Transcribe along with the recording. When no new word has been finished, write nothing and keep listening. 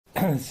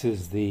This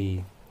is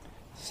the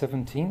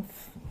 17th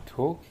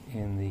talk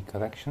in the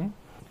collection.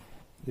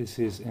 This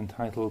is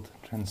entitled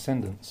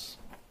Transcendence.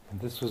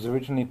 And this was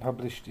originally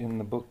published in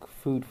the book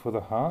Food for the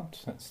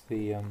Heart. That's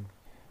the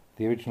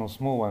original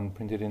small one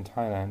printed in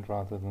Thailand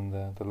rather than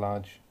the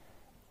large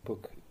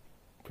book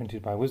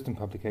printed by Wisdom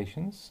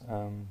Publications.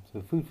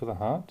 So Food for the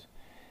Heart.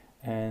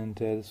 And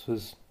this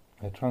was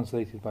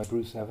translated by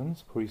Bruce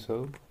Evans,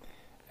 Kuriso.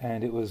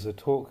 And it was a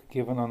talk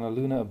given on a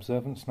lunar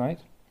observance night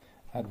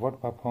at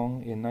Wat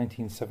Papong in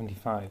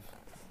 1975.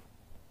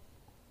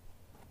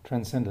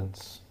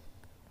 Transcendence.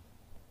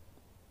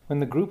 When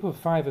the group of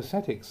 5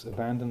 ascetics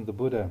abandoned the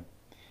Buddha,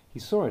 he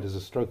saw it as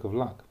a stroke of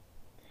luck,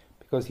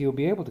 because he would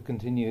be able to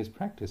continue his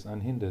practice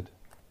unhindered.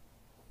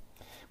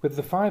 With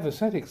the 5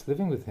 ascetics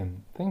living with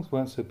him, things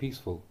weren't so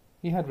peaceful.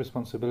 He had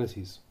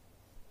responsibilities.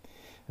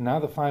 And now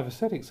the 5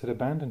 ascetics had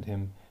abandoned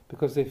him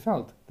because they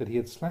felt that he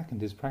had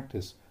slackened his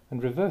practice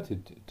and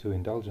reverted to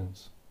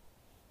indulgence.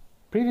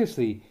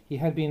 Previously, he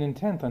had been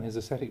intent on his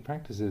ascetic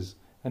practices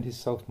and his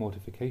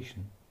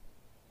self-mortification.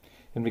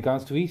 In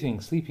regards to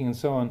eating, sleeping and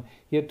so on,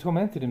 he had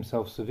tormented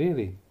himself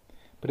severely,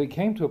 but it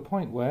came to a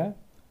point where,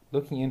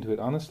 looking into it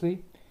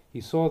honestly, he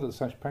saw that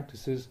such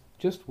practices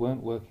just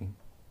weren't working.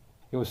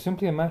 It was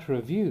simply a matter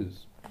of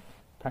views,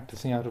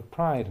 practicing out of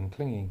pride and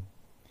clinging.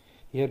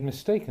 He had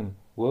mistaken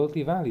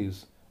worldly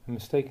values and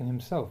mistaken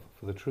himself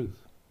for the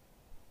truth.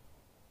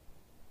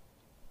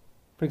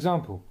 For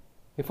example,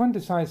 if one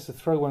decides to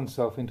throw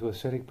oneself into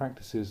ascetic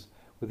practices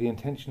with the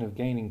intention of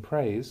gaining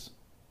praise,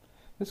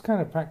 this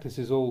kind of practice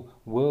is all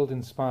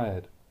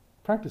world-inspired,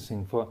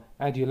 practicing for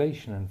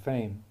adulation and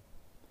fame.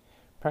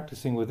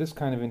 Practicing with this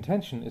kind of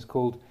intention is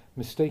called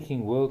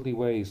mistaking worldly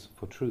ways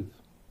for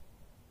truth.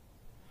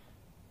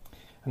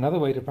 Another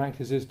way to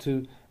practice is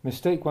to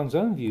mistake one's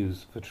own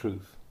views for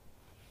truth.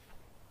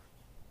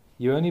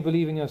 You only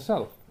believe in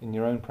yourself, in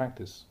your own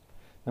practice.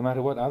 No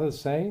matter what others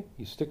say,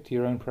 you stick to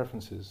your own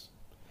preferences.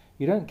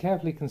 You don't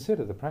carefully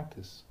consider the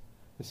practice.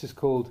 This is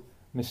called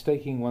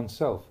mistaking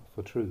oneself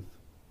for truth.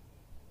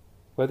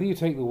 Whether you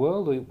take the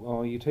world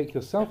or you take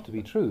yourself to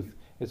be truth,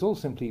 it's all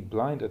simply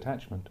blind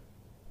attachment.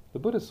 The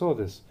Buddha saw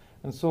this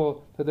and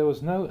saw that there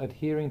was no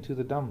adhering to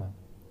the Dhamma,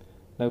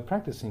 no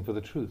practicing for the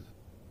truth.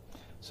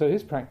 So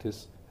his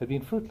practice had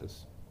been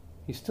fruitless.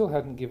 He still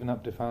hadn't given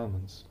up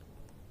defilements.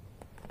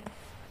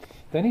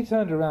 Then he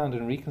turned around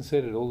and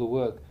reconsidered all the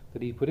work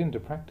that he put into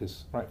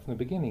practice right from the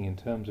beginning in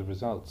terms of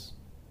results.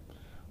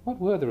 What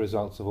were the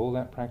results of all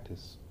that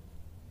practice?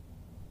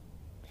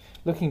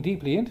 Looking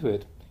deeply into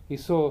it, he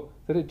saw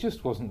that it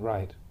just wasn't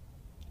right.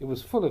 It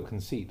was full of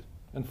conceit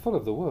and full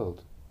of the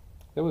world.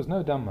 There was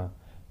no Dhamma,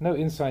 no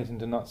insight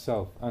into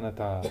not-self,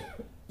 anatta,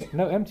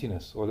 no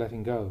emptiness or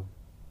letting go.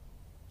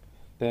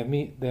 There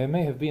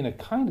may have been a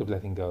kind of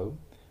letting go,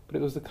 but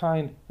it was the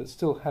kind that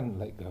still hadn't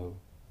let go.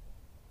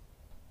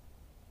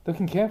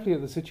 Looking carefully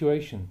at the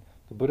situation,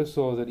 the Buddha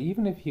saw that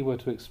even if he were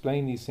to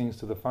explain these things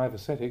to the 5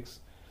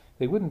 ascetics,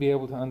 they wouldn't be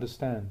able to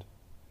understand.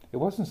 It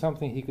wasn't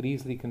something he could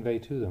easily convey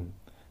to them,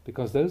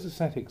 because those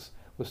ascetics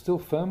were still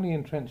firmly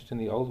entrenched in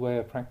the old way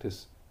of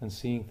practice and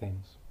seeing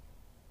things.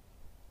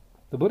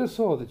 The Buddha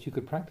saw that you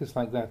could practice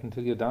like that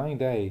until your dying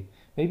day,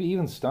 maybe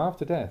even starve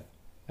to death,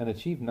 and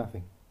achieve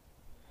nothing,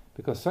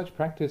 because such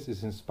practice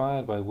is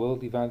inspired by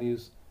worldly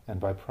values and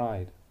by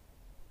pride.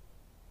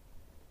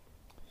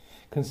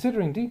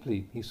 Considering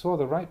deeply, he saw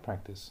the right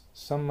practice,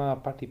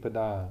 samma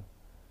patipada.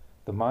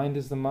 The mind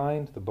is the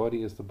mind, the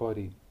body is the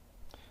body.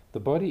 The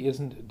body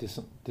isn't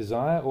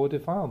desire or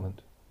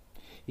defilement.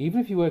 Even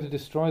if you were to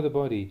destroy the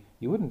body,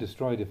 you wouldn't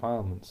destroy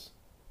defilements.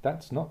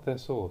 That's not their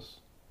source.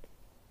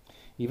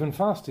 Even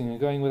fasting and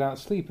going without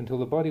sleep until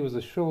the body was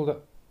a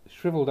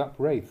shriveled up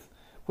wraith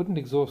wouldn't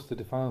exhaust the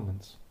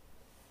defilements.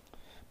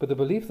 But the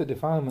belief that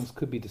defilements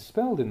could be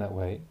dispelled in that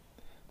way,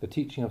 the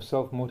teaching of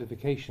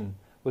self-mortification,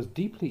 was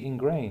deeply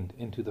ingrained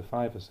into the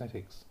 5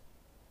 ascetics.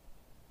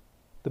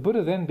 The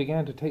Buddha then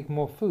began to take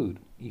more food,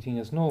 eating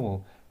as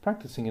normal,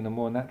 practicing in a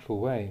more natural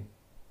way.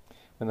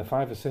 When the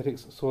 5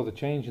 ascetics saw the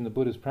change in the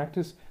Buddha's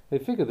practice, they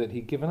figured that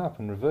he'd given up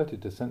and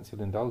reverted to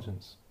sensual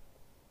indulgence.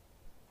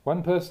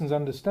 One person's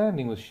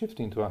understanding was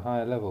shifting to a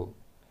higher level,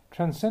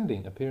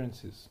 transcending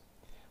appearances,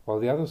 while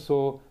the other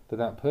saw that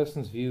that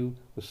person's view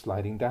was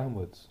sliding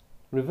downwards,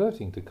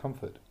 reverting to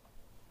comfort.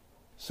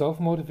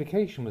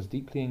 Self-mortification was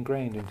deeply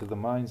ingrained into the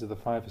minds of the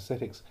 5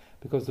 ascetics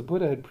because the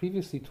Buddha had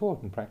previously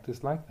taught and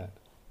practiced like that.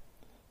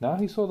 Now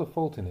he saw the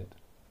fault in it.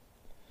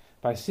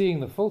 By seeing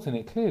the fault in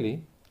it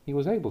clearly, he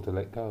was able to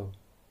let go.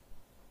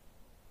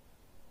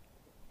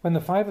 When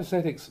the 5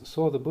 ascetics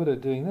saw the Buddha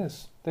doing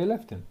this, they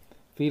left him,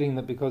 feeling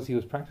that because he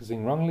was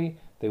practicing wrongly,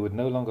 they would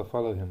no longer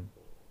follow him.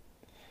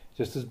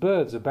 Just as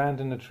birds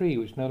abandon a tree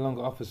which no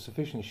longer offers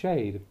sufficient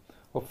shade,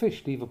 or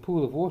fish leave a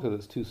pool of water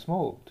that's too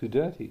small, too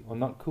dirty, or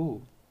not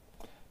cool,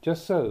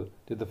 just so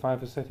did the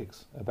 5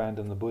 ascetics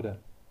abandon the Buddha.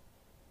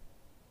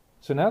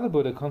 So now the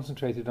Buddha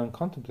concentrated on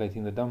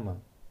contemplating the Dhamma.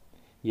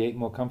 He ate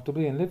more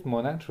comfortably and lived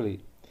more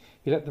naturally.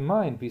 He let the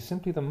mind be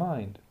simply the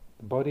mind,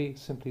 the body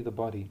simply the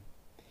body.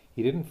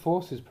 He didn't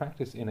force his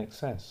practice in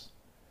excess,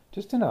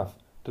 just enough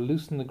to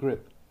loosen the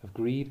grip of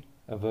greed,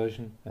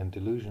 aversion and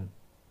delusion.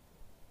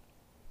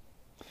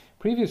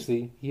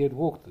 Previously, he had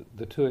walked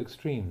the two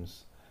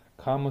extremes,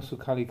 kama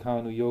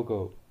sukhalika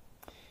yogo.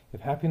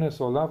 If happiness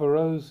or love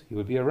arose, he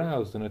would be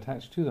aroused and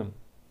attached to them.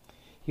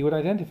 He would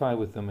identify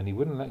with them and he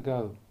wouldn't let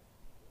go.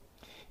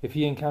 If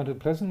he encountered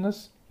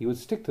pleasantness, he would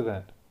stick to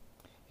that.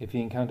 If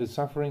he encountered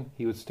suffering,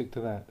 he would stick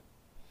to that.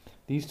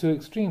 These two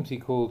extremes he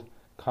called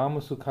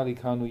kama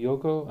sukhalika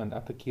yogo and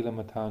atakila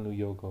mata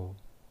yogo.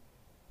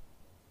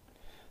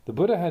 The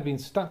Buddha had been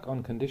stuck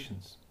on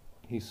conditions.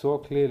 He saw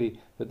clearly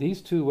that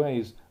these two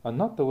ways are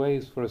not the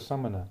ways for a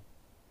samana.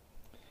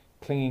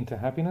 Clinging to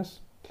happiness,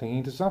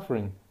 clinging to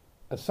suffering.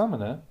 A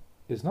samana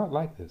is not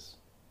like this.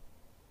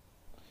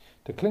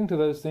 To cling to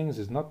those things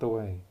is not the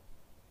way.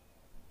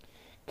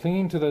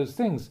 Clinging to those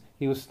things,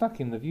 he was stuck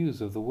in the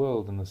views of the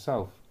world and the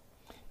self.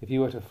 If he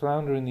were to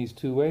flounder in these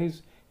two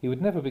ways, he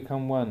would never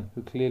become one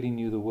who clearly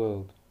knew the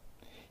world.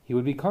 He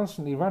would be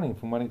constantly running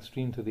from one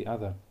extreme to the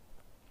other.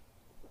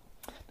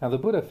 Now the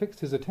Buddha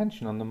fixed his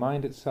attention on the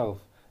mind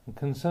itself and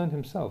concerned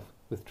himself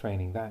with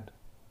training that.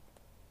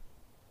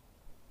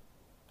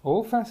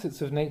 All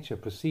facets of nature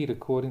proceed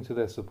according to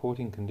their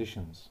supporting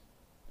conditions.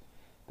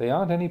 They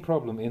aren't any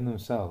problem in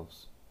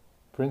themselves.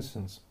 For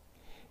instance,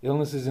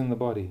 illnesses in the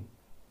body.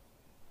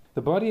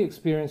 The body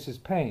experiences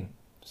pain,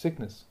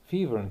 sickness,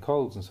 fever and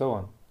colds and so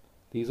on.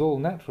 These all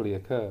naturally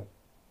occur.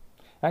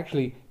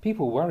 Actually,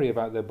 people worry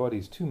about their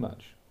bodies too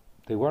much.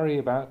 They worry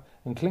about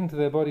and cling to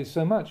their bodies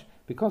so much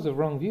because of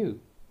wrong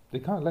view. They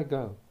can't let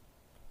go.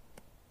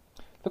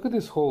 Look at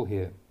this hall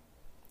here.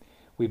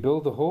 We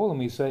build the hall and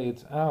we say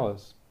it's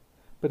ours.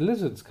 But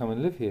lizards come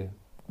and live here.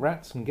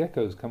 Rats and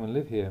geckos come and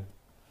live here.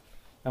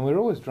 And we're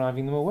always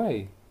driving them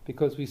away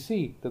because we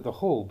see that the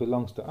hall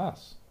belongs to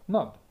us,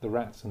 not the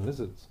rats and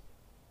lizards.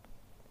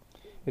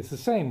 It's the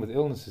same with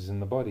illnesses in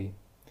the body.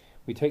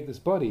 We take this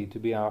body to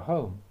be our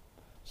home,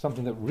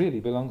 something that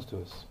really belongs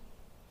to us.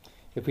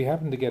 If we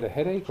happen to get a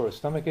headache or a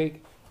stomach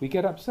ache, we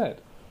get upset.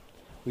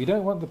 We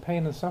don't want the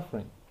pain and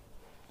suffering.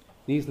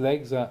 These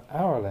legs are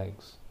our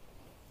legs.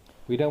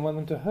 We don't want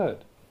them to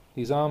hurt.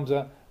 These arms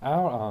are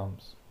our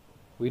arms.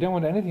 We don't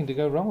want anything to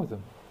go wrong with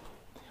them.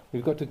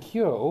 We've got to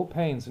cure all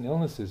pains and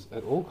illnesses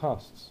at all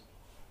costs.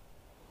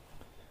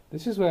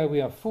 This is where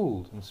we are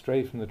fooled and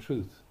stray from the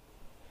truth.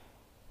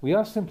 We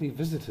are simply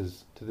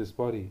visitors to this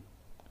body.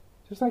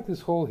 Just like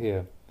this hall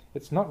here,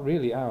 it's not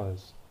really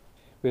ours.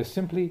 We are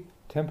simply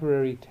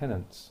temporary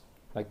tenants,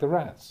 like the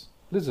rats,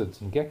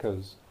 lizards and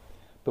geckos.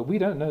 But we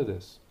don't know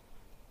this.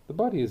 The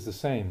body is the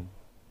same.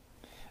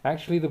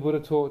 Actually, the Buddha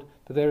taught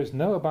that there is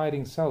no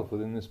abiding self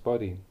within this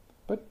body,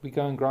 but we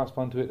go and grasp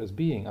onto it as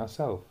being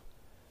ourself,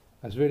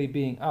 as really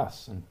being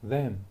us and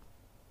them.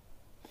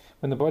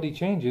 When the body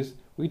changes,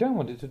 we don't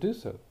want it to do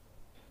so.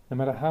 No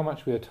matter how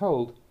much we are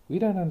told, we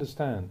don't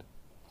understand.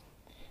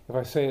 If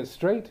I say it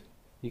straight,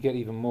 you get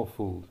even more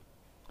fooled.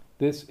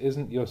 This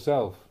isn't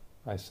yourself,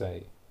 I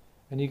say,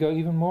 and you go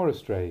even more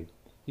astray.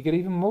 You get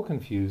even more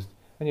confused,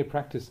 and your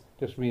practice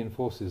just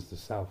reinforces the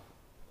self.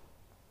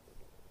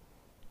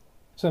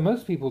 So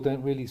most people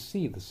don't really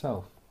see the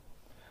self.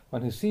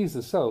 One who sees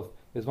the self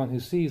is one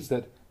who sees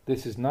that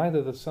this is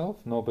neither the self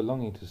nor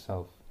belonging to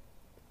self.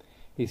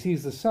 He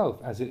sees the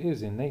self as it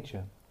is in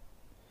nature.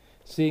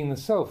 Seeing the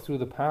self through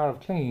the power of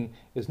clinging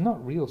is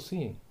not real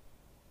seeing.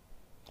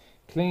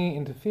 Clinging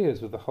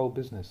interferes with the whole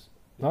business.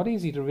 It's not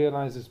easy to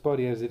realize this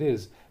body as it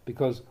is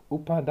because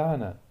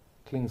upadana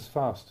clings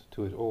fast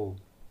to it all.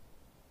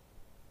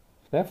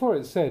 Therefore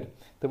it's said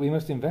that we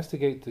must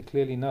investigate to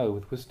clearly know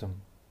with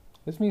wisdom.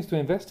 This means to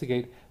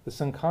investigate the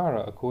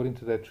sankhara according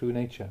to their true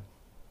nature.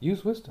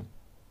 Use wisdom.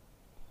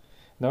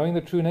 Knowing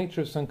the true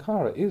nature of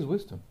sankhara is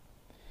wisdom.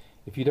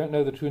 If you don't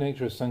know the true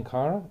nature of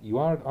sankhara, you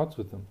are at odds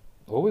with them,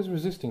 always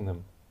resisting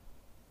them.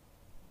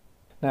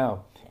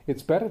 Now,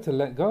 it's better to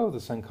let go of the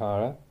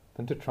sankhara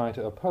than to try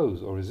to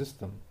oppose or resist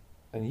them.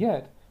 And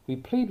yet, we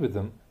plead with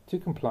them to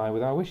comply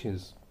with our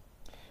wishes.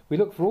 We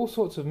look for all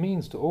sorts of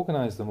means to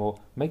organize them or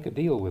make a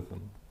deal with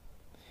them.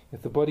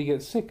 If the body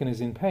gets sick and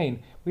is in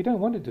pain, we don't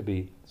want it to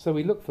be, so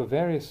we look for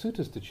various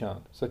suttas to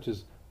chant, such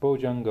as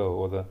Bhojango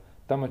or the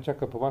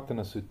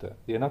Dhammacakkappavattana Sutta,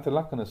 the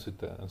Anattalakkhana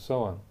Sutta, and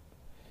so on.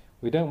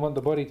 We don't want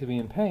the body to be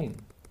in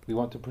pain. We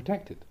want to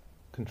protect it,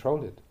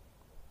 control it.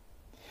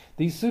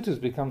 These suttas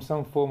become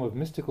some form of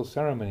mystical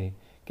ceremony,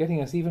 getting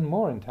us even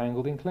more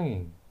entangled in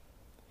clinging.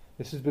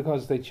 This is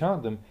because they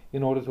chant them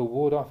in order to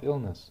ward off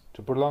illness,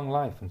 to prolong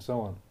life, and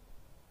so on.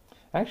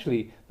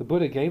 Actually, the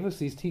Buddha gave us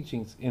these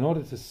teachings in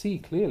order to see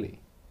clearly,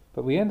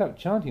 but we end up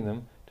chanting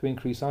them to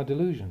increase our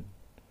delusion.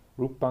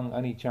 Rupang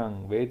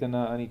anicchang,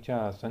 Vedana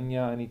anicca,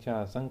 Sanya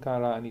anicca,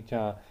 Sankhara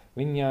anicca,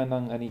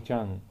 Vinyanang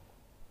anicchang.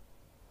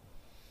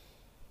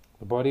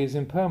 The body is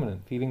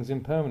impermanent, feelings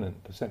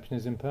impermanent, perception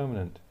is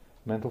impermanent,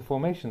 mental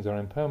formations are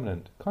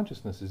impermanent,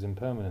 consciousness is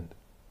impermanent.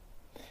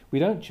 We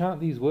don't chant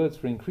these words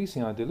for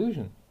increasing our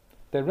delusion.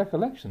 They're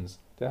recollections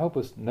to help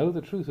us know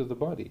the truth of the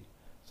body,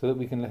 so that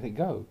we can let it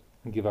go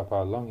and give up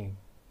our longing.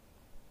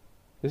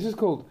 This is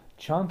called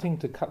chanting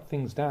to cut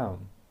things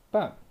down,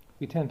 but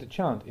we tend to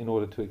chant in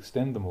order to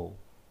extend them all.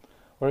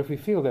 Or if we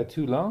feel they're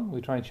too long,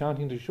 we try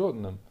chanting to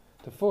shorten them,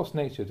 to force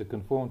nature to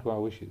conform to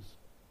our wishes.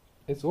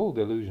 It's all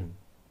delusion.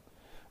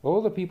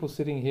 All the people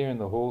sitting here in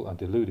the hall are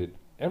deluded,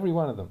 every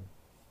one of them.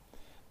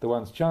 The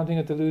ones chanting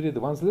are deluded,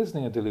 the ones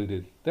listening are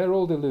deluded. They're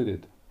all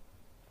deluded.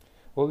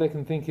 All they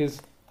can think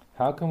is,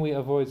 how can we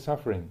avoid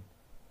suffering?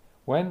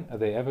 When are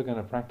they ever going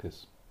to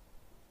practice?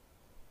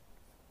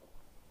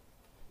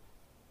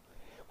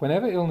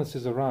 Whenever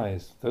illnesses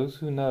arise, those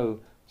who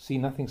know see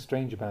nothing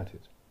strange about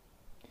it.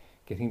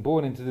 Getting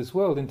born into this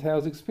world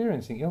entails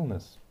experiencing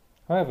illness.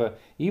 However,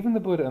 even the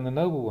Buddha and the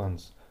noble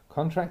ones,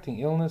 contracting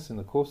illness in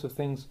the course of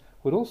things,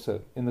 would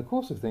also, in the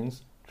course of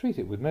things, treat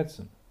it with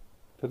medicine.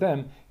 For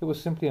them, it was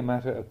simply a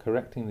matter of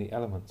correcting the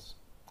elements.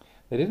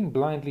 They didn't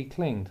blindly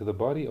cling to the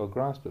body or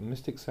grasp at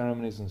mystic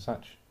ceremonies and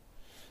such.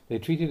 They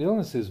treated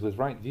illnesses with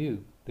right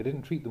view. They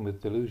didn't treat them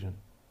with delusion.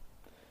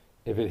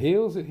 If it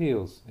heals, it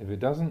heals. If it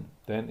doesn't,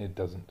 then it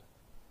doesn't.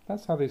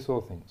 That's how they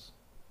saw things.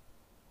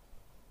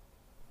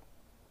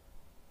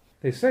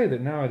 They say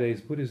that nowadays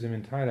Buddhism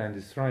in Thailand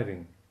is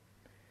thriving,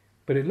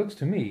 but it looks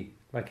to me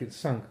like it's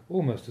sunk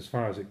almost as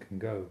far as it can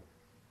go.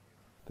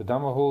 The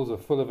Dhamma halls are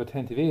full of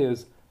attentive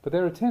ears, but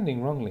they're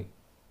attending wrongly.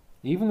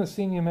 Even the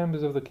senior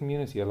members of the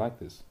community are like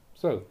this,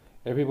 so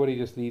everybody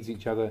just leads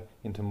each other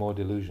into more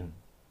delusion.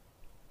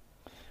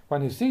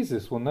 One who sees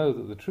this will know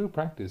that the true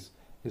practice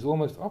is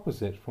almost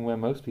opposite from where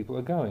most people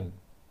are going.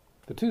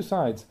 The two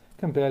sides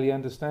can barely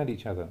understand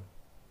each other.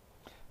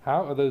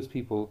 How are those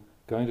people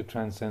going to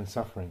transcend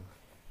suffering?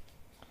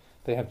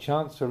 They have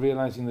chants for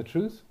realizing the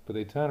truth, but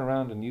they turn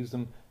around and use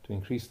them to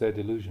increase their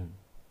delusion.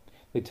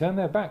 They turn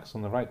their backs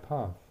on the right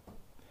path.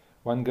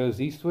 One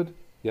goes eastward,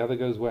 the other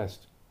goes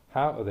west.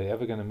 How are they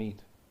ever going to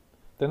meet?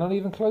 They're not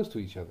even close to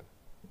each other.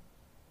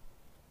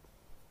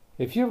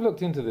 If you have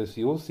looked into this,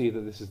 you will see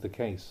that this is the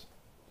case.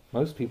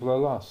 Most people are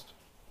lost.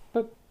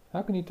 But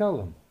how can you tell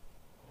them?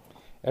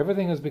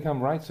 Everything has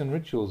become rites and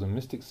rituals and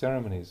mystic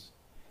ceremonies.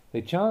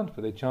 They chant,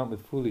 but they chant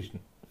with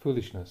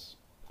foolishness.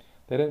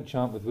 They don't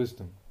chant with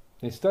wisdom.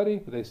 They study,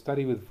 but they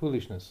study with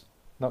foolishness,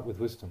 not with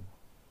wisdom.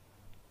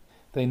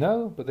 They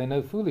know, but they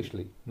know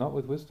foolishly, not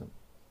with wisdom.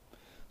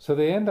 So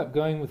they end up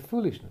going with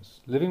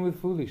foolishness, living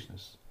with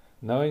foolishness,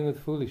 knowing with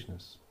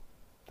foolishness.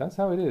 That's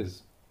how it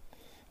is.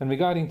 And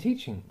regarding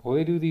teaching, all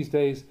they do these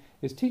days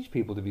is teach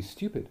people to be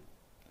stupid.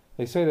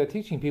 They say they're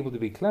teaching people to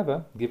be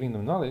clever, giving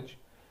them knowledge,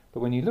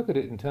 but when you look at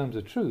it in terms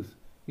of truth,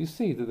 you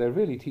see that they're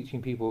really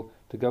teaching people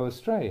to go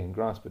astray and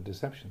grasp at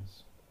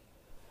deceptions.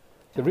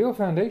 The real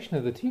foundation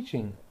of the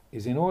teaching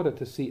is in order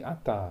to see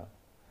atta,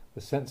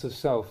 the sense of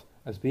self,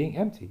 as being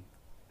empty,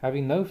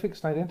 having no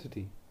fixed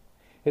identity.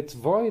 It's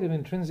void of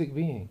intrinsic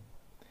being.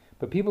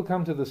 But people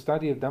come to the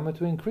study of Dhamma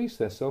to increase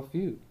their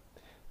self-view.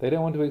 They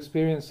don't want to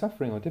experience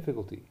suffering or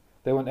difficulty.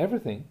 They want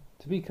everything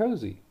to be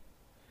cozy.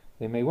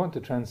 They may want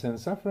to transcend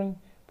suffering,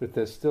 but if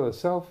there's still a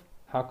self,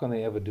 how can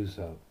they ever do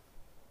so?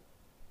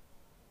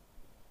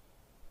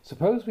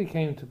 Suppose we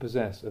came to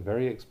possess a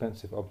very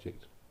expensive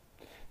object.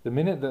 The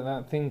minute that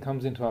that thing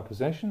comes into our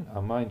possession,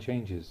 our mind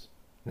changes.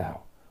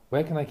 Now,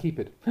 where can I keep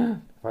it?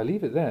 If I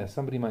leave it there,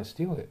 somebody might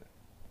steal it.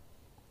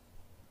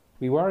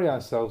 We worry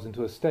ourselves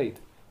into a state,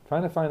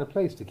 trying to find a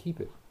place to keep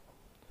it.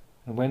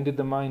 And when did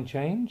the mind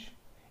change?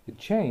 It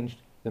changed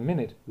the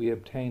minute we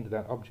obtained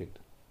that object.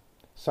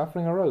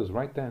 Suffering arose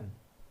right then.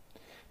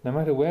 No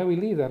matter where we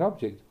leave that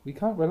object, we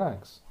can't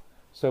relax,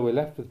 so we're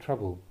left with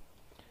trouble.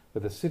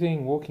 Whether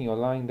sitting, walking, or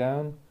lying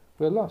down,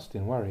 we're lost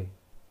in worry.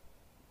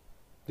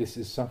 This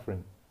is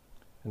suffering.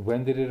 And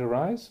when did it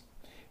arise?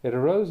 It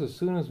arose as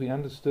soon as we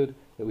understood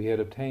that we had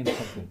obtained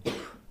something.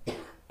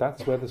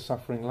 That's where the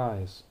suffering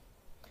lies.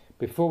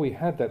 Before we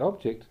had that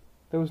object,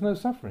 there was no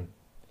suffering.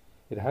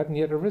 It hadn't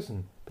yet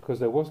arisen, because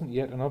there wasn't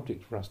yet an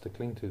object for us to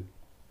cling to.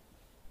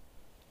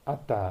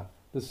 Atta,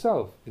 the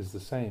self, is the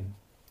same.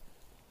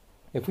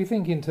 If we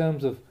think in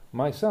terms of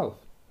myself,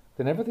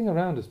 then everything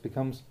around us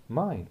becomes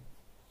mine.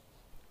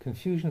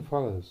 Confusion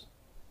follows.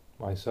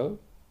 Why so?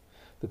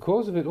 The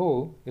cause of it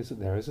all is that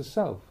there is a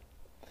self.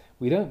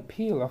 We don't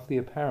peel off the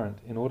apparent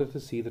in order to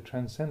see the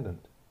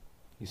transcendent.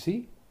 You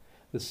see,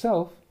 the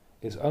self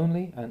is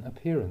only an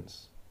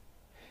appearance.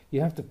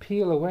 You have to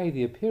peel away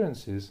the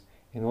appearances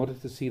in order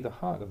to see the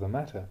heart of the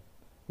matter,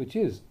 which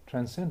is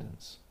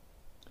transcendence.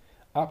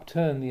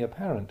 Upturn the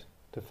apparent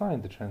to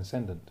find the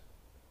transcendent.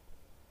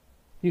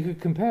 You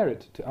could compare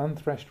it to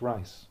unthreshed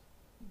rice.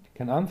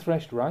 Can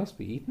unthreshed rice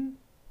be eaten?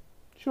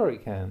 Sure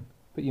it can,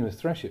 but you must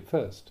thresh it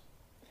first.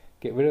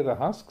 Get rid of the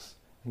husks,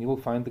 and you will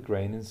find the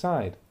grain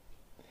inside.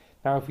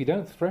 Now if we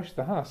don't thresh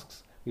the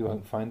husks, we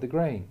won't find the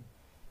grain.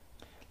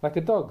 Like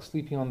a dog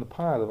sleeping on the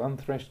pile of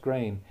unthreshed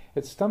grain,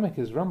 its stomach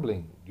is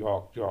rumbling,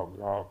 yawk, yawk,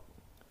 yawk.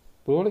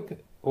 But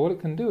all it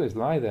can do is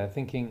lie there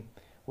thinking,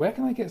 where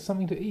can I get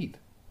something to eat?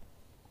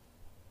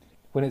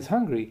 When it's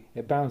hungry,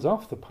 it bounds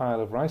off the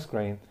pile of rice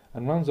grain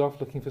and runs off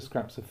looking for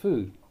scraps of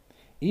food.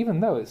 Even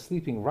though it's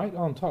sleeping right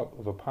on top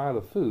of a pile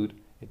of food,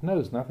 it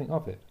knows nothing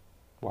of it.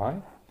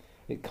 Why?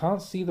 It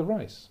can't see the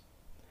rice.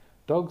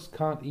 Dogs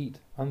can't eat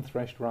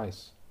unthreshed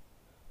rice.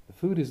 The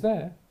food is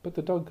there, but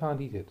the dog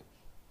can't eat it.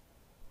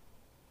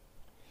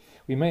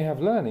 We may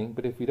have learning,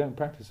 but if we don't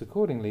practice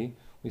accordingly,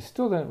 we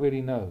still don't really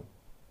know.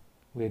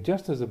 We are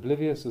just as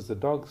oblivious as the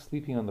dog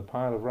sleeping on the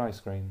pile of rice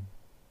grain.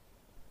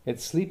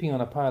 It's sleeping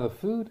on a pile of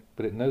food,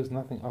 but it knows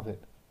nothing of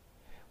it.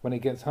 When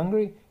it gets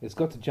hungry, it's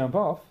got to jump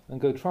off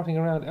and go trotting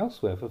around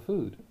elsewhere for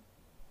food.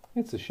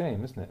 It's a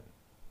shame, isn't it?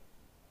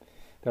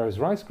 There is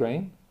rice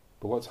grain,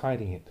 but what's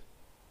hiding it?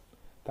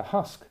 The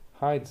husk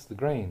hides the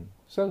grain,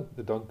 so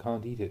the dog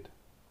can't eat it.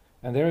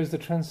 And there is the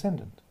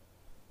transcendent.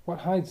 What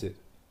hides it?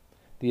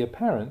 The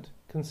apparent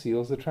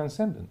conceals the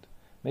transcendent,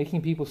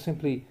 making people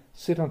simply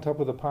sit on top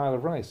of the pile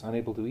of rice,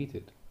 unable to eat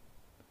it,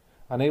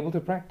 unable to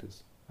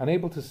practice,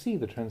 unable to see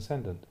the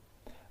transcendent.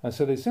 And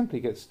so they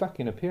simply get stuck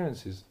in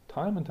appearances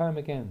time and time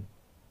again.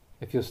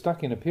 If you're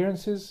stuck in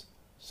appearances,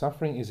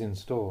 suffering is in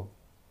store.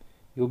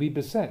 You'll be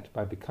beset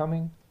by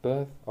becoming,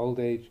 birth, old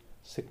age,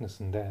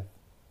 sickness and death.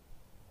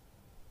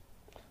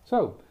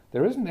 So,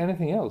 there isn't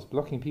anything else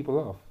blocking people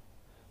off.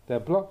 They're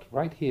blocked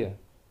right here.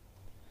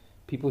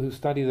 People who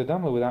study the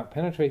Dhamma without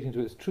penetrating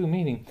to its true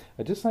meaning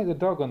are just like the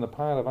dog on the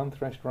pile of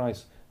unthreshed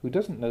rice who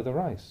doesn't know the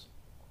rice.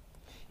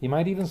 He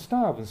might even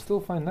starve and still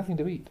find nothing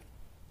to eat.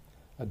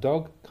 A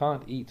dog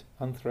can't eat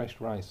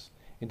unthreshed rice.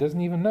 It doesn't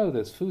even know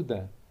there's food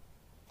there.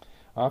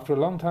 After a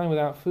long time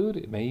without food,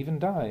 it may even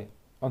die,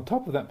 on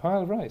top of that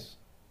pile of rice.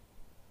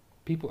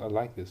 People are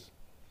like this.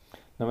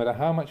 No matter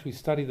how much we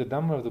study the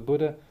Dhamma of the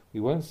Buddha,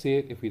 we won't see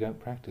it if we don't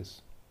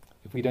practice.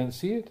 If we don't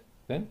see it,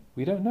 then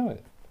we don't know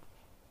it.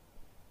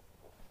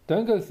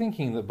 Don't go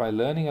thinking that by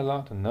learning a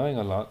lot and knowing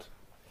a lot,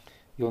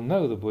 you'll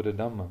know the Buddha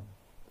Dhamma.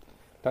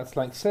 That's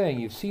like saying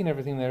you've seen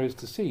everything there is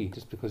to see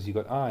just because you've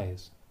got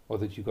eyes, or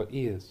that you've got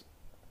ears.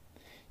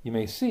 You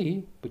may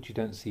see, but you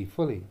don't see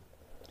fully.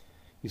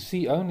 You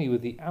see only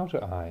with the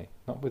outer eye,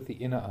 not with the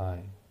inner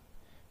eye.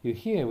 You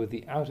hear with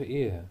the outer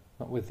ear,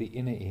 not with the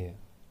inner ear.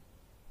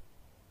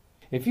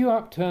 If you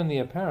upturn the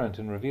apparent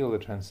and reveal the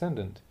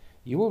transcendent,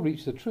 you will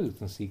reach the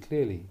truth and see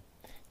clearly.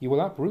 You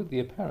will uproot the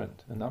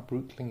apparent and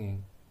uproot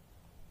clinging.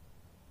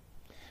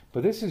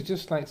 But this is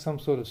just like some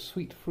sort of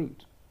sweet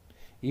fruit.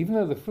 Even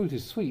though the fruit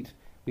is sweet,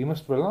 we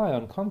must rely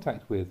on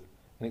contact with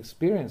and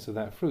experience of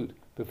that fruit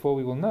before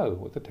we will know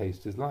what the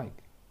taste is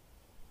like.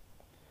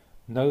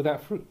 Know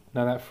that fruit.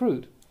 Now that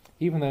fruit,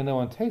 even though no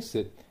one tastes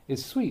it,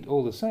 is sweet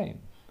all the same,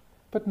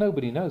 but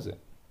nobody knows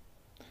it.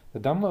 The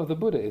Dhamma of the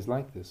Buddha is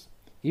like this.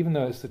 Even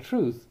though it's the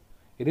truth,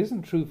 it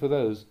isn't true for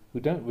those who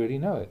don't really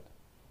know it.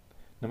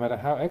 No matter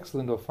how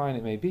excellent or fine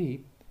it may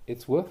be,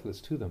 it's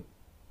worthless to them.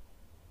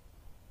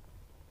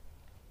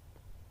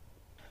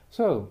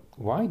 So,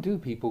 why do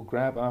people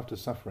grab after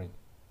suffering?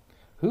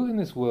 Who in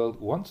this world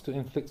wants to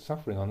inflict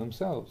suffering on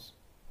themselves?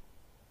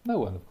 No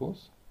one, of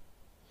course.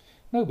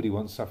 Nobody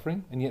wants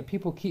suffering, and yet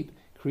people keep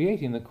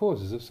creating the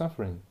causes of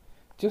suffering,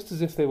 just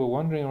as if they were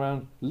wandering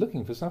around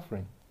looking for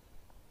suffering.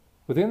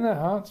 Within their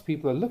hearts,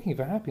 people are looking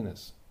for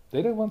happiness.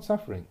 They don't want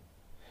suffering.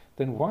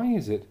 Then why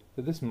is it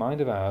that this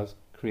mind of ours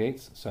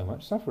creates so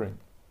much suffering?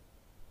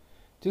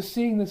 Just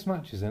seeing this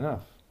much is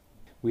enough.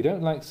 We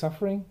don't like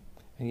suffering,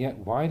 and yet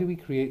why do we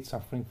create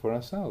suffering for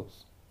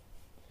ourselves?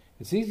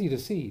 It's easy to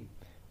see,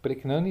 but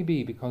it can only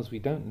be because we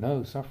don't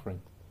know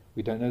suffering.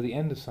 We don't know the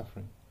end of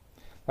suffering.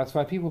 That's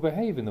why people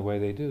behave in the way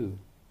they do.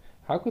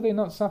 How could they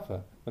not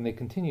suffer when they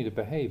continue to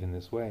behave in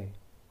this way?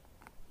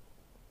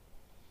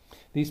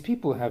 These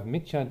people have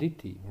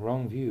micchaditthi,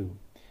 wrong view,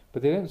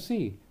 but they don't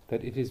see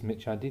that it is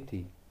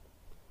micchaditthi.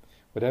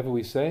 Whatever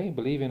we say,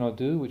 believe in or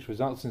do which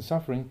results in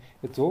suffering,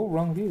 it's all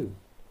wrong view.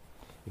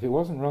 If it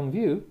wasn't wrong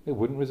view, it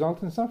wouldn't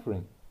result in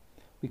suffering.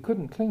 We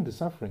couldn't cling to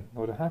suffering,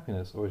 or to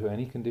happiness, or to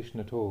any condition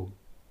at all.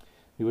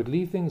 We would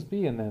leave things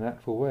be in their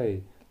natural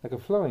way, like a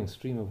flowing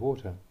stream of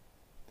water.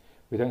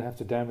 We don't have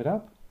to dam it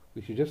up,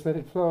 we should just let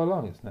it flow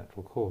along its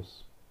natural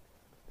course.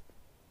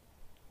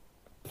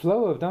 The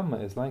flow of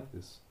Dhamma is like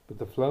this, but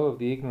the flow of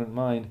the ignorant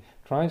mind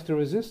tries to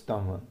resist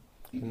Dhamma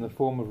in the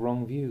form of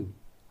wrong view.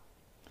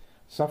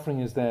 Suffering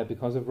is there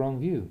because of wrong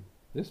view.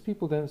 This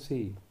people don't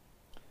see.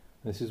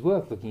 This is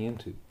worth looking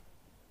into.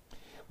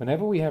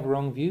 Whenever we have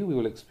wrong view, we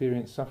will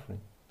experience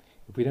suffering.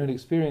 If we don't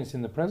experience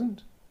in the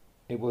present,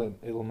 it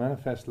will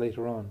manifest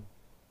later on.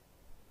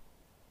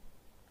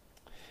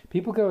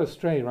 People go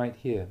astray right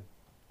here.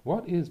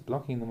 What is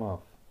blocking them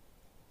off?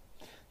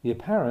 The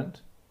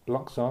apparent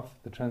blocks off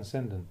the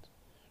transcendent,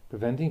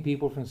 preventing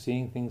people from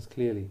seeing things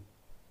clearly.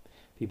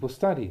 People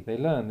study, they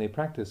learn, they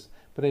practice,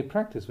 but they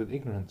practice with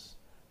ignorance,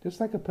 just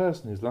like a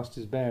person who's lost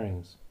his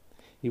bearings.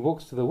 He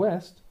walks to the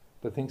west,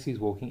 but thinks he's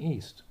walking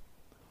east,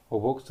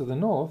 or walks to the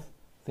north,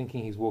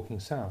 thinking he's walking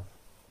south.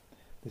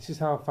 This is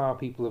how far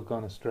people have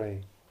gone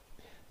astray.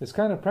 This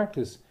kind of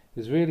practice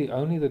is really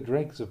only the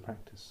dregs of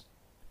practice.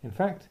 In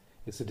fact,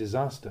 it's a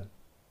disaster.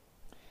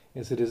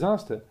 It's a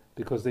disaster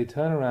because they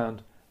turn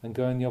around and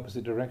go in the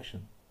opposite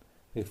direction.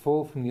 They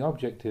fall from the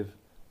objective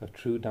of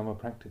true Dhamma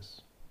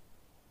practice.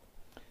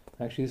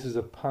 Actually, this is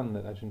a pun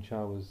that Ajahn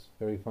Chah was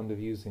very fond of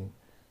using.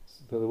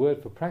 So the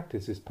word for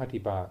practice is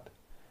patibat,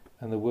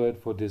 and the word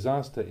for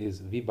disaster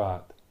is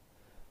vibat.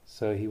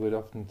 So he would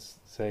often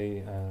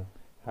say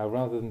how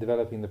rather than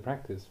developing the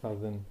practice, rather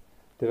than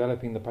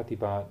developing the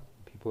patibat,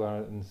 People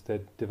are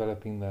instead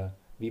developing the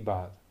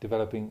vibhat,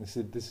 this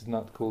is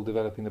not called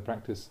developing the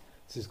practice,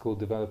 this is called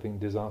developing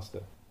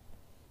disaster.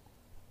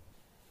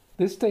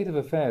 This state of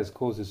affairs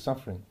causes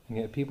suffering, and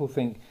yet people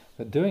think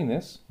that doing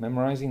this,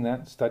 memorizing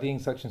that, studying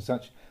such and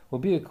such, will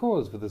be a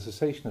cause for the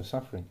cessation of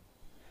suffering.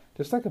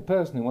 Just like a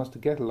person who wants to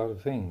get a lot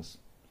of things.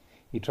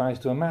 He tries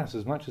to amass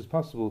as much as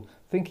possible,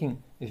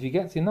 thinking if he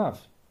gets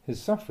enough, his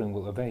suffering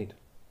will abate.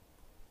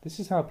 This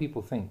is how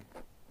people think.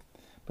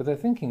 But their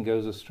thinking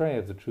goes astray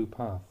of the true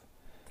path.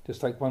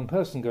 Just like one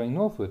person going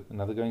northward,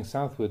 another going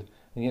southward,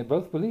 and yet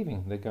both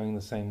believing they're going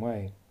the same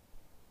way.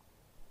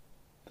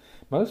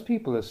 Most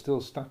people are still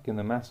stuck in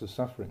the mass of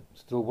suffering,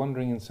 still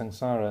wandering in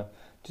samsara,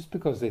 just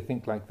because they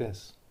think like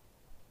this.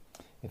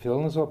 If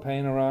illness or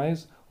pain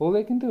arise, all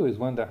they can do is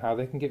wonder how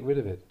they can get rid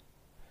of it.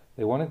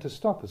 They want it to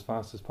stop as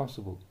fast as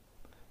possible.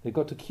 They've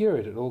got to cure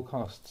it at all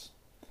costs.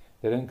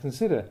 They don't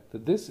consider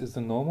that this is the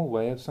normal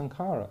way of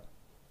sankhara.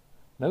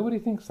 Nobody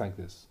thinks like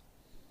this.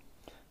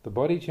 The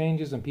body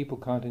changes and people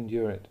can't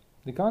endure it.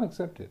 They can't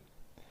accept it.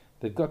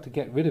 They've got to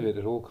get rid of it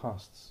at all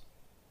costs.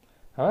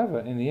 However,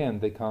 in the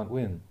end, they can't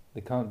win.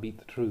 They can't beat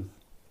the truth.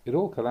 It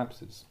all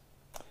collapses.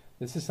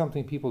 This is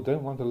something people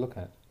don't want to look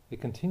at. They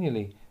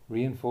continually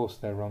reinforce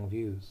their wrong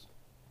views.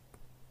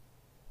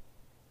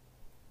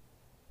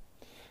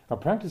 Now,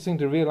 practicing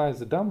to realize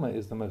the Dhamma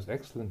is the most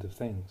excellent of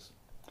things.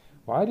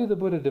 Why did the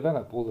Buddha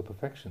develop all the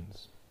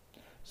perfections?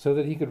 So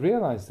that he could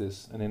realize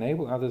this and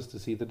enable others to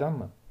see the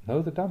Dhamma,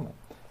 know the Dhamma,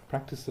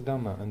 practice the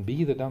Dhamma and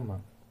be the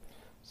Dhamma,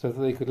 so that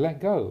they could let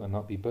go and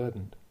not be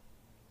burdened.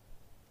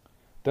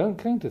 Don't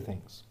cling to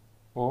things.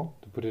 Or,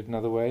 to put it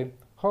another way,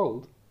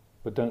 hold,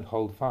 but don't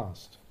hold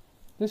fast.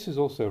 This is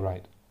also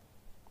right.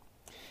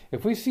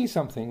 If we see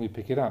something, we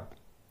pick it up.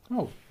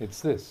 Oh, it's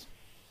this.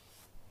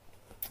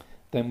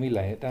 Then we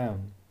lay it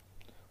down.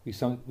 We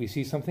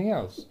see something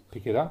else,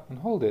 pick it up and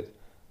hold it,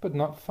 but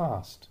not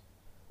fast.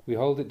 We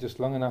hold it just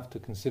long enough to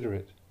consider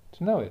it,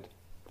 to know it,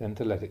 then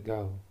to let it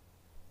go.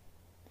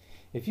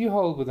 If you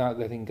hold without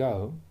letting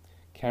go,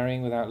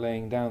 carrying without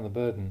laying down the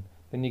burden,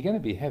 then you're going to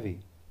be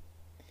heavy.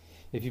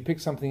 If you pick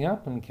something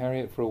up and carry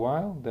it for a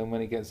while, then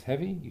when it gets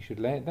heavy, you should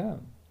lay it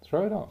down.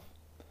 Throw it off.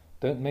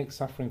 Don't make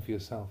suffering for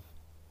yourself.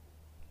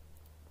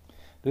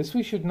 This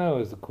we should know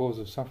as the cause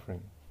of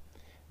suffering.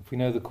 If we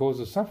know the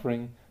cause of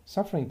suffering,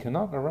 suffering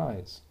cannot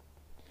arise.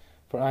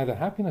 For either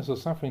happiness or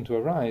suffering to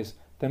arise,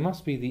 there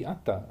must be the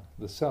atta,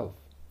 the self.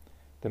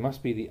 There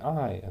must be the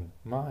I and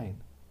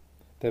mine.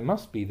 There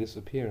must be this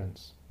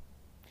appearance.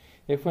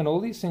 If when all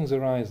these things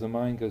arise, the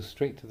mind goes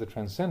straight to the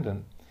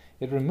transcendent,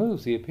 it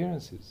removes the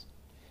appearances.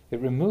 It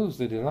removes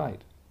the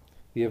delight,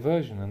 the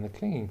aversion and the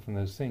clinging from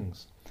those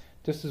things,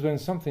 just as when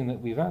something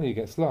that we value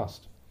gets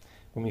lost.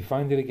 When we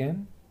find it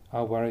again,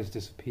 our worries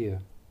disappear.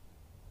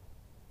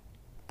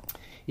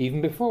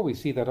 Even before we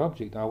see that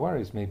object, our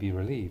worries may be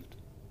relieved.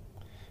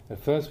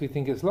 At first we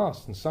think it's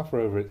lost and suffer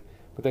over it,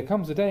 but there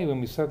comes a day when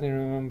we suddenly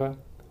remember,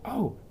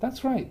 oh,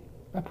 that's right,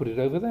 I put it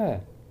over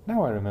there,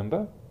 now I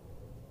remember.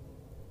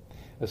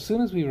 As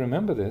soon as we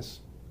remember this,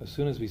 as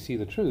soon as we see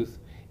the truth,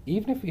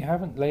 even if we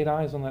haven't laid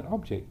eyes on that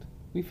object,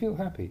 we feel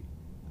happy.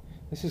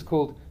 This is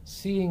called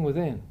seeing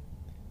within,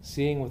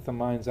 seeing with the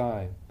mind's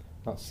eye,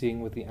 not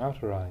seeing with the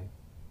outer eye.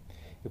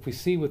 If we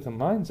see with the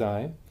mind's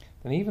eye,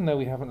 then even though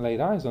we haven't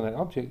laid eyes on that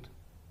object,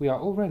 we are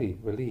already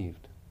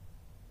relieved.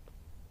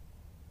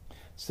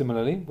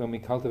 Similarly, when we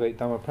cultivate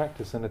Dhamma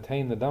practice and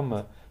attain the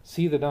Dhamma,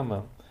 see the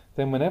Dhamma,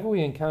 then whenever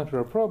we encounter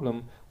a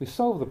problem, we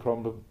solve the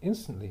problem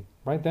instantly,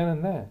 right then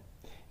and there.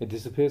 It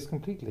disappears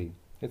completely.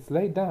 It's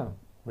laid down,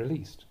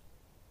 released.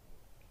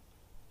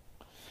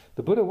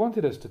 The Buddha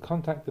wanted us to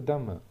contact the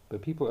Dhamma,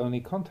 but people only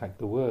contact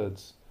the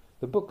words,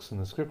 the books and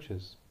the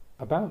scriptures,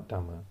 about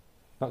Dhamma,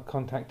 not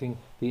contacting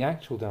the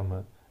actual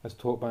Dhamma as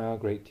taught by our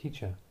great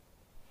teacher.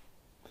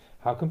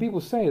 How can people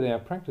say they are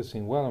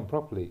practicing well and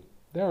properly?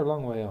 They are a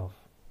long way off.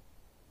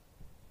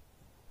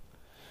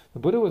 The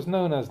Buddha was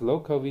known as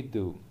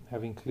Lokaviddu,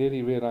 having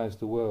clearly realized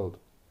the world.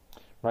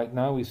 Right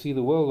now we see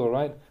the world all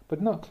right,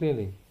 but not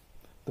clearly.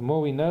 The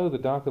more we know, the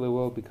darker the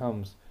world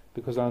becomes,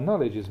 because our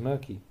knowledge is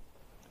murky.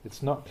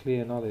 It's not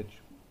clear knowledge.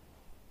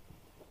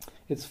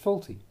 It's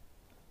faulty.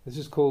 This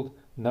is called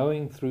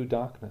knowing through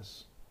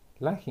darkness,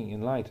 lacking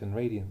in light and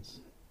radiance.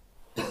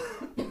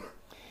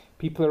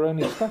 People are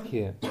only stuck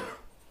here,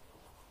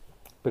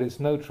 but it's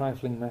no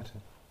trifling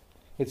matter.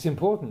 It's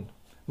important.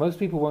 Most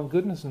people want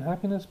goodness and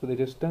happiness, but they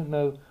just don't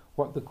know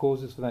what the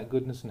causes for that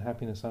goodness and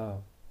happiness are.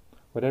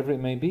 Whatever it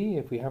may be,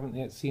 if we haven't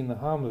yet seen the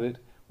harm of it,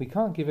 we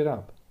can't give it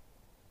up.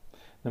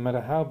 No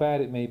matter how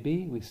bad it may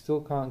be, we still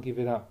can't give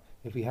it up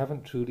if we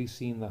haven't truly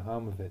seen the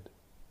harm of it.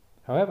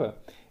 However,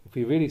 if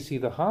we really see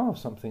the harm of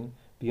something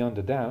beyond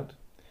a doubt,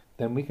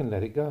 then we can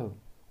let it go.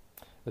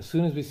 As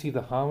soon as we see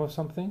the harm of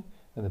something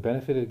and the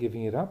benefit of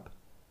giving it up,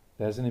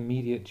 there's an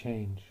immediate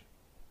change.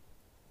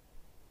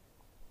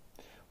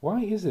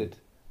 Why is it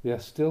we are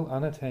still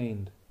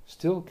unattained,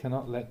 still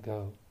cannot let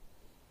go?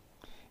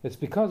 It's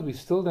because we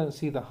still don't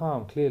see the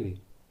harm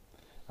clearly.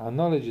 Our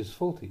knowledge is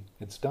faulty,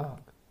 it's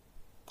dark.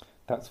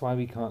 That's why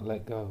we can't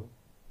let go.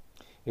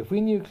 If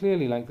we knew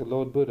clearly like the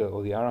Lord Buddha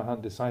or the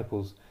Arahant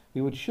disciples,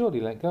 we would surely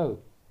let go.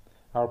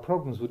 Our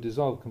problems would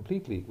dissolve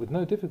completely, with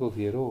no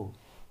difficulty at all.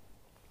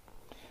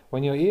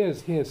 When your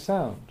ears hear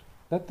sound,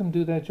 let them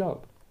do their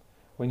job.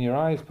 When your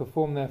eyes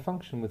perform their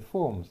function with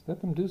forms,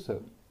 let them do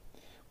so.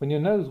 When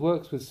your nose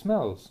works with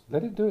smells,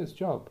 let it do its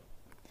job.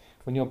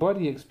 When your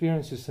body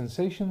experiences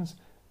sensations,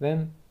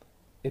 then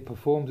it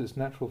performs its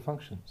natural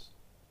functions.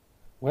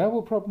 Where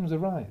will problems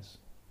arise?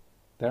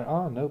 There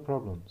are no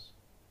problems.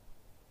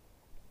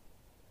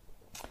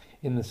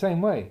 In the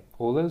same way,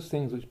 all those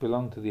things which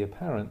belong to the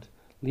apparent,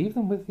 leave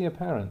them with the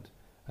apparent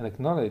and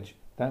acknowledge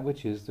that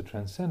which is the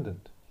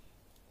transcendent.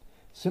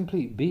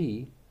 Simply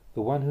be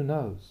the one who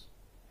knows,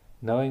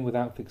 knowing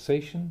without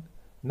fixation,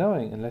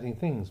 knowing and letting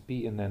things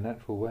be in their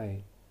natural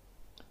way.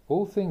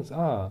 All things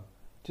are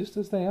just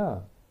as they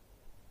are.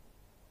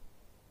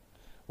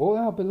 All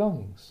our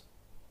belongings,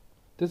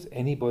 does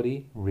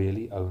anybody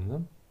really own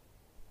them?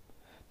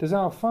 Does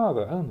our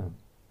father own them,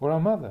 or our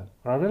mother,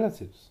 or our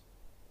relatives?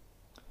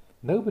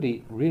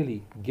 Nobody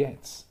really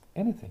gets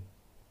anything.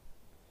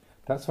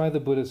 That's why the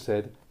Buddha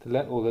said to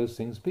let all those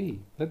things be.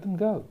 Let them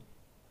go.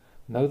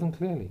 Know them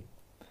clearly.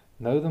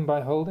 Know them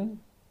by holding,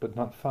 but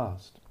not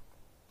fast.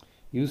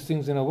 Use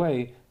things in a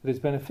way that is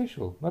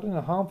beneficial, not in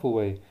a harmful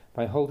way,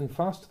 by holding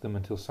fast to them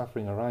until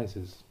suffering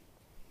arises.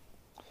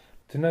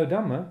 To know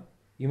Dhamma,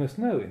 you must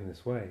know in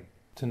this way.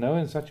 To know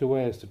in such a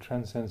way as to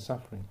transcend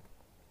suffering.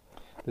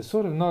 This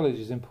sort of knowledge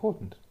is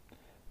important.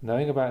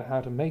 Knowing about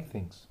how to make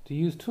things, to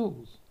use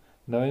tools,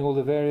 knowing all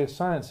the various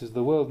sciences of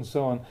the world and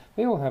so on,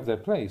 they all have their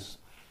place.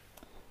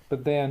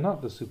 But they are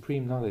not the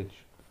supreme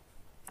knowledge.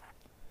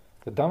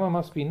 The Dhamma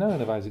must be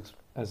known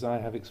as I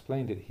have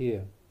explained it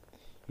here.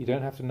 You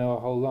don't have to know a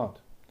whole lot.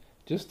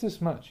 Just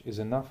this much is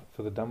enough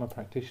for the Dhamma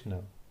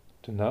practitioner,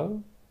 to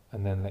know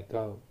and then let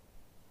go.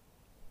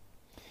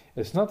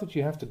 It's not that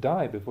you have to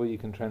die before you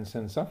can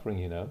transcend suffering,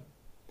 you know.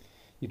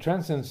 You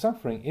transcend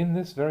suffering in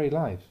this very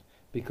life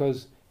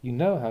because you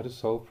know how to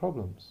solve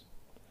problems.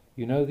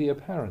 You know the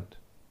apparent.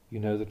 You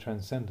know the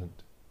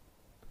transcendent.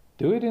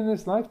 Do it in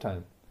this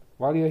lifetime,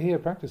 while you're here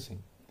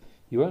practicing.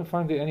 You won't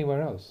find it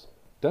anywhere else.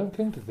 Don't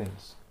cling to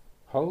things.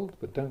 Hold,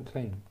 but don't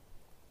cling.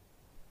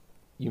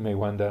 You may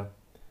wonder,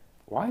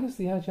 why does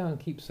the Ajahn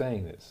keep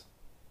saying this?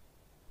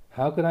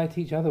 How could I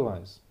teach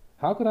otherwise?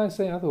 How could I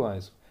say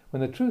otherwise,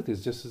 when the truth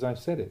is just as I've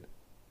said it?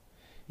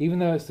 Even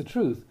though it's the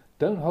truth,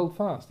 don't hold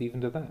fast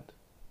even to that.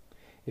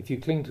 If you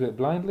cling to it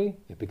blindly,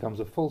 it becomes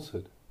a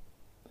falsehood.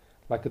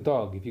 Like a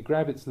dog, if you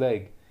grab its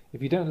leg,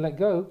 if you don't let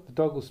go, the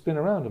dog will spin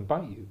around and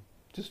bite you.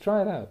 Just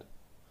try it out.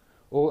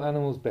 All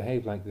animals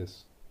behave like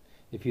this.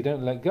 If you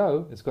don't let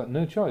go, it's got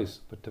no choice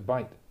but to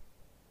bite.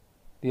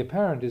 The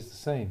apparent is the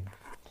same.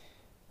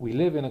 We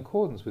live in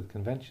accordance with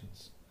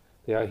conventions.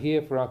 They are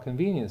here for our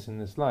convenience in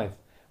this life,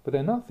 but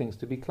they're not things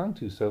to be clung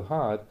to so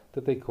hard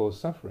that they cause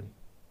suffering.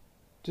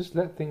 Just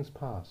let things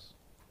pass.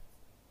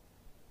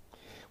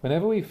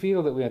 Whenever we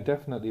feel that we are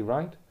definitely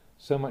right,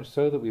 so much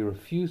so that we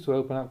refuse to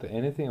open up to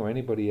anything or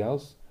anybody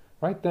else,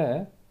 right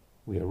there,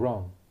 we are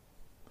wrong.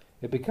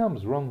 It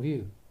becomes wrong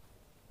view.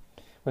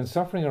 When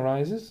suffering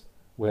arises,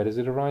 where does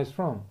it arise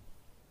from?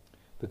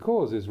 The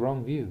cause is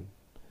wrong view,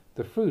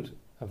 the fruit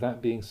of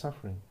that being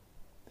suffering.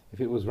 If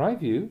it was right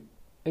view,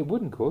 it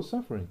wouldn't cause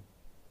suffering.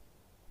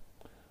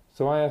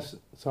 So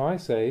I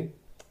say,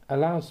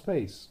 allow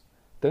space,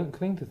 don't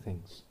cling to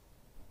things.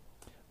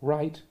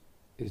 Right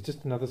is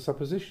just another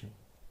supposition,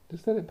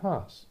 just let it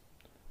pass.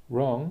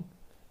 Wrong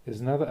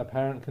is another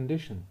apparent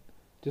condition,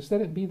 just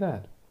let it be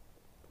that.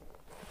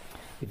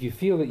 If you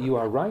feel that you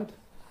are right,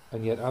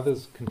 and yet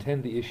others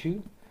contend the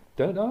issue,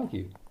 don't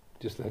argue,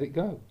 just let it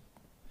go.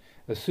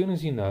 As soon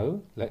as you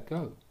know, let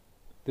go.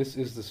 This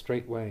is the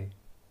straight way.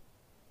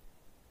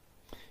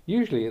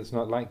 Usually it's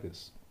not like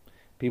this.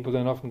 People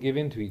don't often give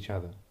in to each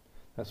other.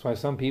 That's why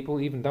some people,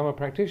 even Dhamma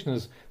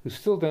practitioners who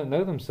still don't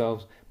know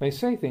themselves, may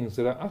say things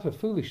that are utter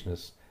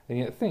foolishness and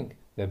yet think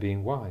they're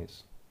being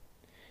wise.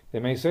 They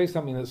may say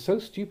something that's so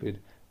stupid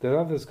that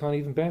others can't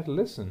even bear to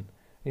listen,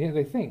 and yet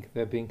they think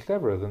they're being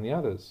cleverer than the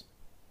others.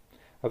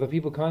 Other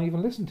people can't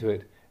even listen to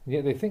it, and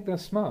yet they think they're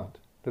smart,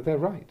 that they're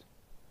right.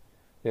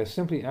 They are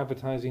simply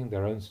advertising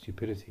their own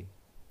stupidity.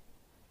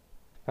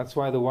 That's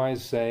why the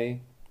wise say,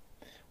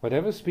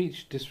 whatever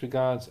speech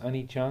disregards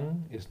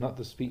anicca is not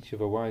the speech of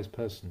a wise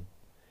person.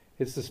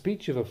 It's the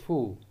speech of a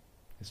fool.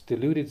 It's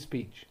deluded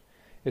speech.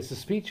 It's the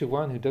speech of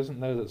one who doesn't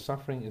know that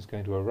suffering is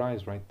going to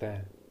arise right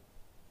there.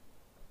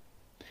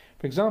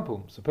 For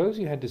example, suppose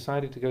you had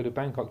decided to go to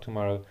Bangkok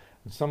tomorrow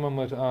and someone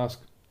were to ask,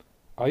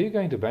 are you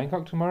going to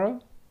Bangkok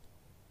tomorrow?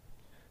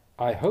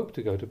 I hope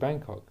to go to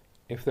Bangkok.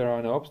 If there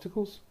are no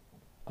obstacles,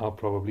 I'll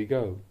probably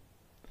go.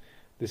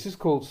 This is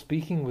called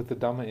speaking with the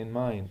Dhamma in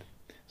mind,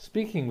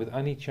 speaking with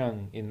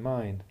anicca in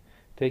mind,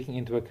 taking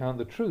into account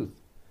the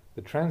truth,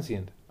 the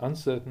transient,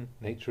 uncertain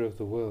nature of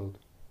the world.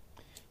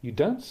 You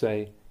don't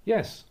say,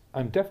 yes,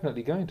 I'm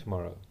definitely going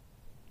tomorrow.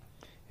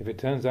 If it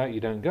turns out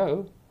you don't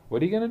go,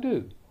 what are you going to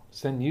do?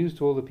 Send news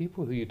to all the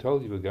people who you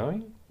told you were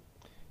going?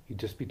 You'd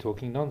just be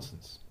talking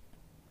nonsense.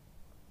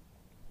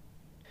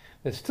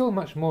 There's still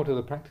much more to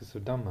the practice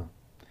of Dhamma.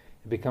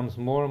 It becomes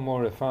more and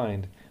more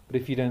refined, but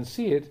if you don't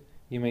see it,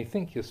 you may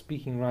think you're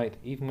speaking right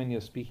even when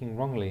you're speaking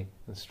wrongly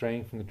and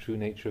straying from the true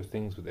nature of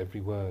things with every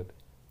word.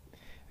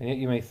 And yet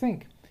you may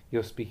think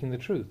you're speaking the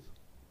truth.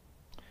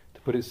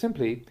 To put it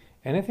simply,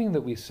 anything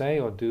that we say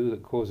or do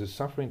that causes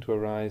suffering to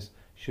arise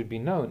should be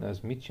known as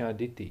micchā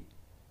ditthi.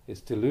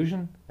 It's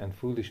delusion and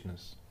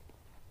foolishness.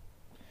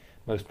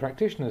 Most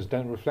practitioners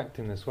don't reflect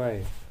in this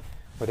way.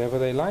 Whatever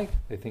they like,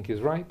 they think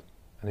is right,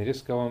 and they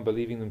just go on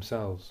believing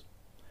themselves.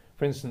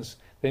 For instance,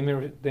 they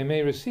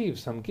may receive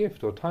some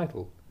gift or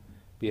title,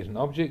 be it an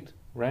object,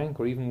 rank,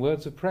 or even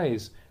words of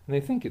praise, and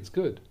they think it's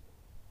good.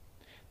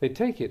 They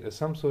take it as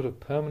some sort of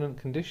permanent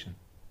condition.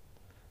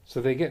 So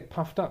they get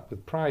puffed up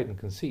with pride and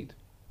conceit.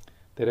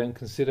 They don't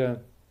consider,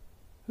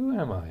 who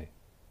am I?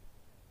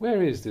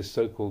 Where is this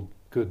so-called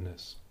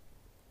goodness?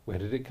 Where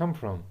did it come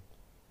from?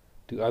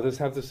 Do others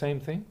have the same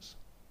things?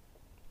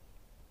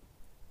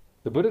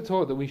 The Buddha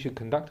taught that we should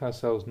conduct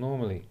ourselves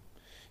normally.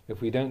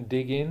 If we don't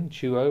dig in,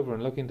 chew over,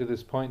 and look into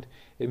this point,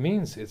 it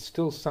means it's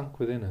still sunk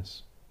within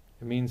us.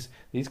 It means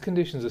these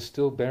conditions are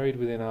still buried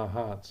within our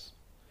hearts.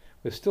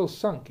 We're still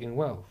sunk in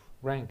wealth,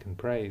 rank, and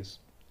praise.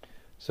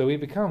 So we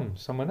become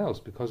someone else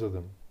because of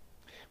them.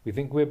 We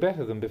think we're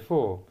better than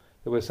before,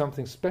 that we're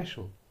something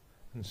special,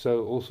 and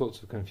so all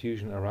sorts of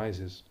confusion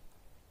arises.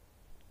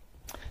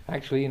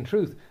 Actually, in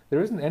truth,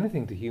 there isn't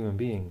anything to human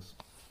beings.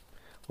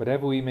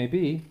 Whatever we may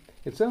be,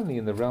 it's only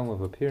in the realm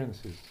of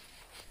appearances.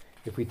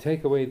 If we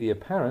take away the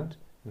apparent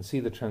and see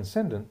the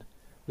transcendent,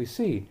 we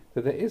see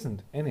that there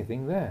isn't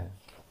anything there.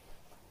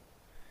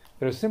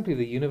 There are simply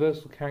the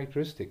universal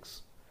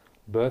characteristics: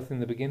 birth in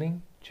the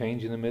beginning,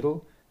 change in the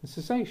middle, and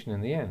cessation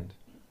in the end.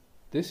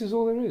 This is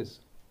all there is.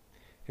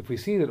 If we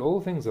see that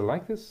all things are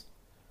like this,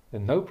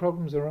 then no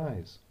problems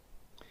arise.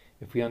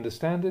 If we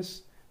understand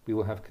this, we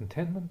will have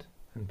contentment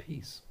and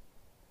peace.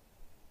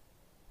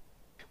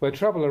 Where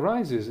trouble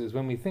arises is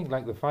when we think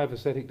like the 5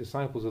 ascetic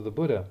disciples of the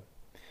Buddha.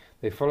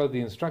 They followed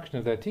the instruction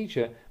of their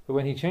teacher, but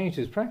when he changed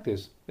his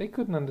practice, they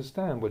couldn't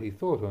understand what he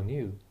thought or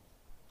knew.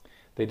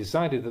 They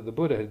decided that the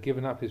Buddha had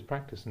given up his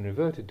practice and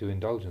reverted to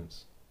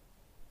indulgence.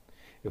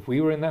 If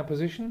we were in that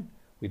position,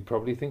 we'd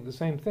probably think the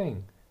same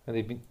thing,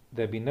 and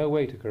there'd be no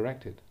way to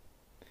correct it.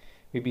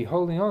 We'd be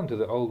holding on to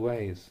the old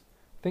ways,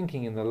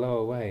 thinking in the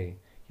lower way,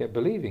 yet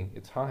believing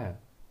it's higher.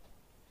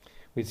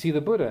 We'd see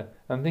the Buddha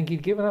and think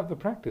he'd given up the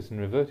practice and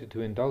reverted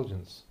to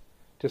indulgence,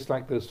 just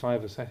like those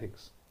 5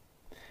 ascetics.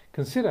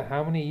 Consider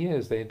how many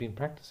years they had been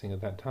practicing at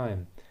that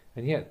time,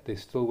 and yet they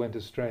still went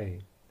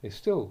astray. They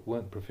still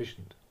weren't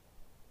proficient.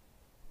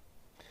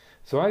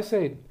 So I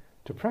say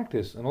to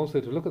practice and also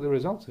to look at the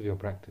results of your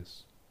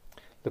practice.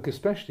 Look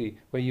especially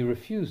where you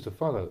refuse to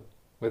follow,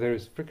 where there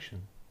is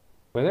friction.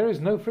 Where there is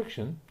no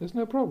friction, there's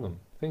no problem.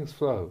 Things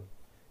flow.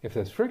 If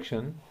there's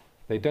friction,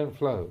 they don't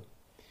flow.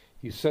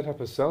 You set up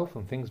a self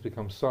and things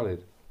become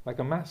solid, like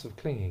a mass of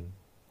clinging.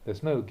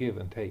 There's no give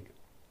and take.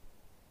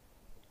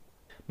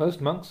 Most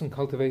monks and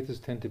cultivators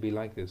tend to be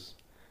like this.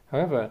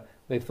 However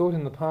they've thought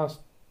in the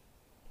past,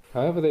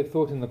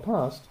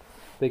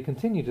 they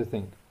continue to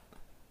think.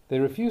 They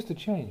refuse to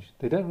change.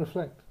 They don't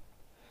reflect.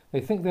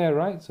 They think they are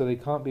right, so they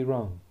can't be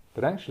wrong.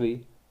 But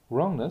actually,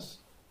 wrongness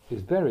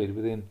is buried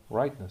within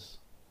rightness.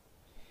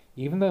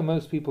 Even though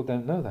most people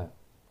don't know that.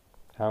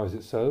 How is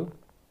it so?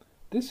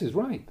 This is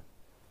right.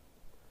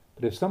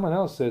 But if someone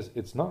else says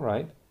it's not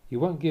right, you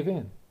won't give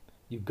in.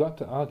 You've got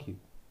to argue.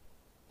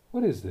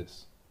 What is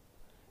this?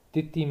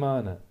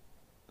 Ditthimana.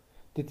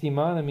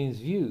 Ditthimana means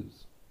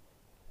views.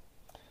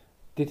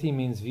 Ditti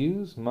means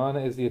views, mana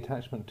is the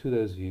attachment to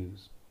those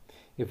views.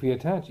 If we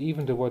attach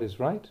even to what is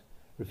right,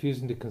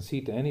 refusing to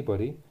concede to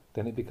anybody,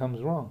 then it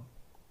becomes wrong.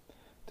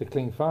 To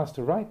cling fast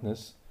to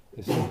rightness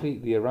is simply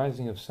the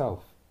arising of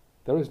self.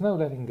 There is no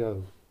letting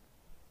go.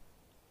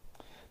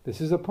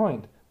 This is a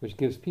point which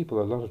gives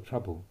people a lot of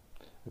trouble,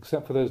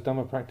 except for those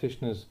Dhamma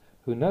practitioners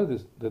who know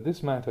that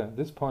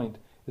this point,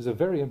 is a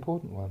very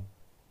important one.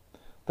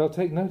 They'll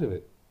take note of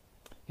it.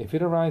 If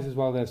it arises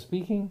while they're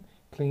speaking,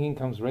 clinging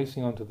comes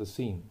racing onto the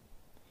scene.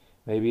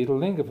 Maybe it'll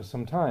linger for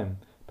some time,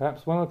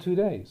 perhaps 1 or 2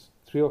 days,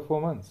 3 or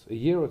 4 months, a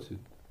year or 2.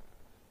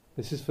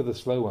 This is for the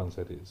slow ones,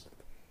 that is.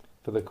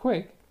 For the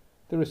quick,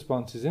 the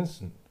response is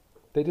instant.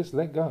 They just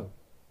let go.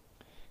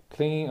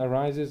 Clinging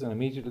arises and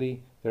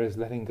immediately there is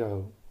letting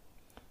go.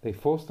 They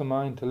force the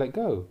mind to let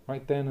go,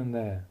 right then and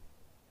there.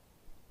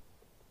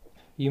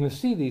 You must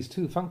see these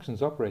 2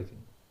 functions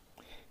operating.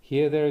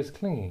 Here there is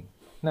clinging.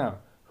 Now,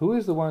 who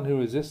is the one who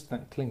resists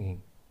that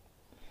clinging?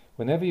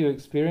 Whenever you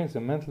experience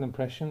a mental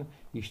impression,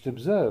 you should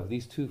observe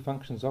these 2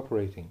 functions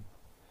operating.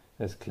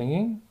 There's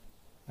clinging,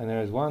 and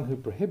there is one who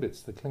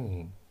prohibits the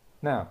clinging.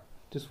 Now,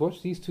 just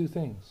watch these 2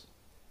 things.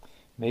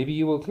 Maybe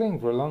you will cling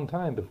for a long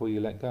time before you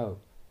let go.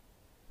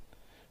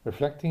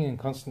 Reflecting and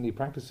constantly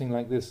practicing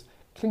like this,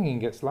 clinging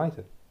gets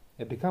lighter.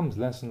 It becomes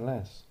less and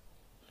less.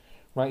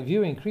 Right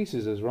view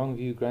increases as wrong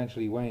view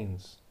gradually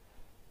wanes.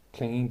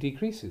 Clinging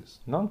decreases.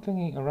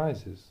 Non-clinging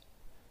arises.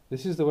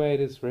 This is the way it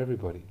is for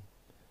everybody.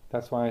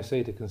 That's why I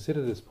say to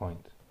consider this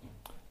point.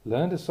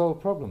 Learn to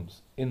solve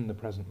problems in the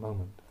present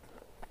moment.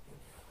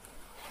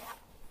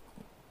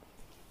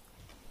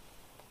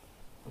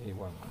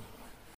 A1.